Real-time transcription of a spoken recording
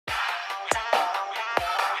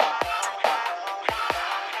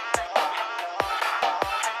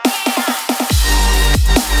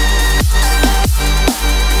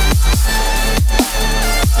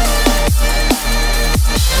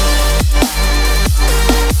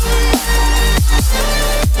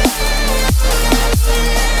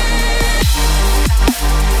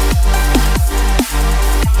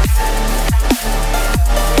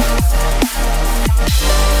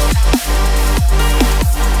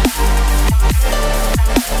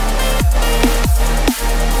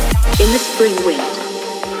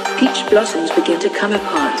blossoms begin to come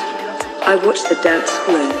apart. I watch the doubts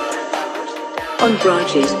grow on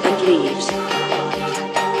branches and leaves.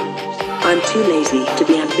 I'm too lazy to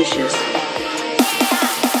be ambitious.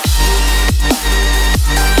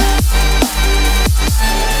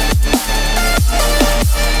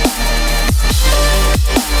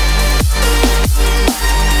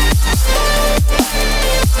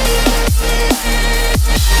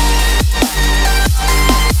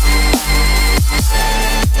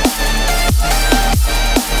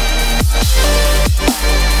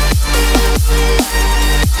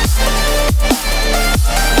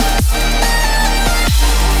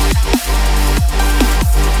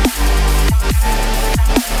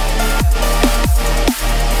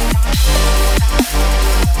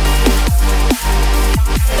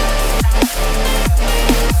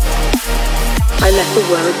 Let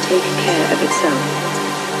the world take care of itself.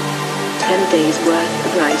 10 days worth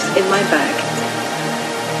of rice in my bag.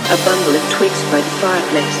 A bundle of twigs by the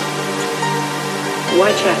fireplace.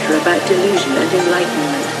 Why chatter about delusion and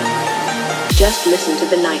enlightenment? Just listen to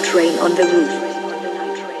the night rain on the roof.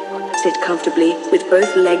 Sit comfortably with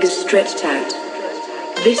both legs stretched out.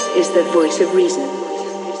 This is the voice of reason.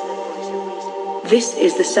 This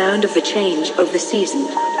is the sound of the change of the season.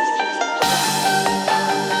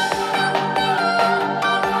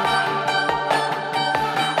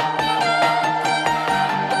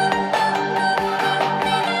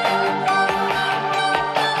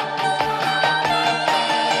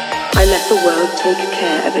 I let the world take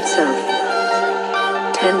care of itself.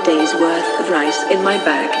 10 days worth of rice in my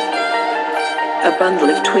bag. A bundle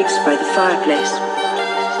of twigs by the fireplace.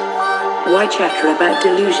 Why chatter about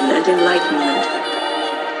delusion and enlightenment?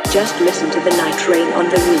 Just listen to the night rain on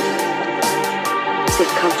the roof. Sit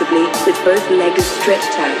comfortably with both legs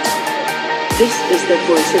stretched out. This is the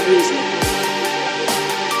voice of reason.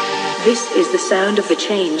 This is the sound of the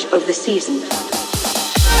change of the season.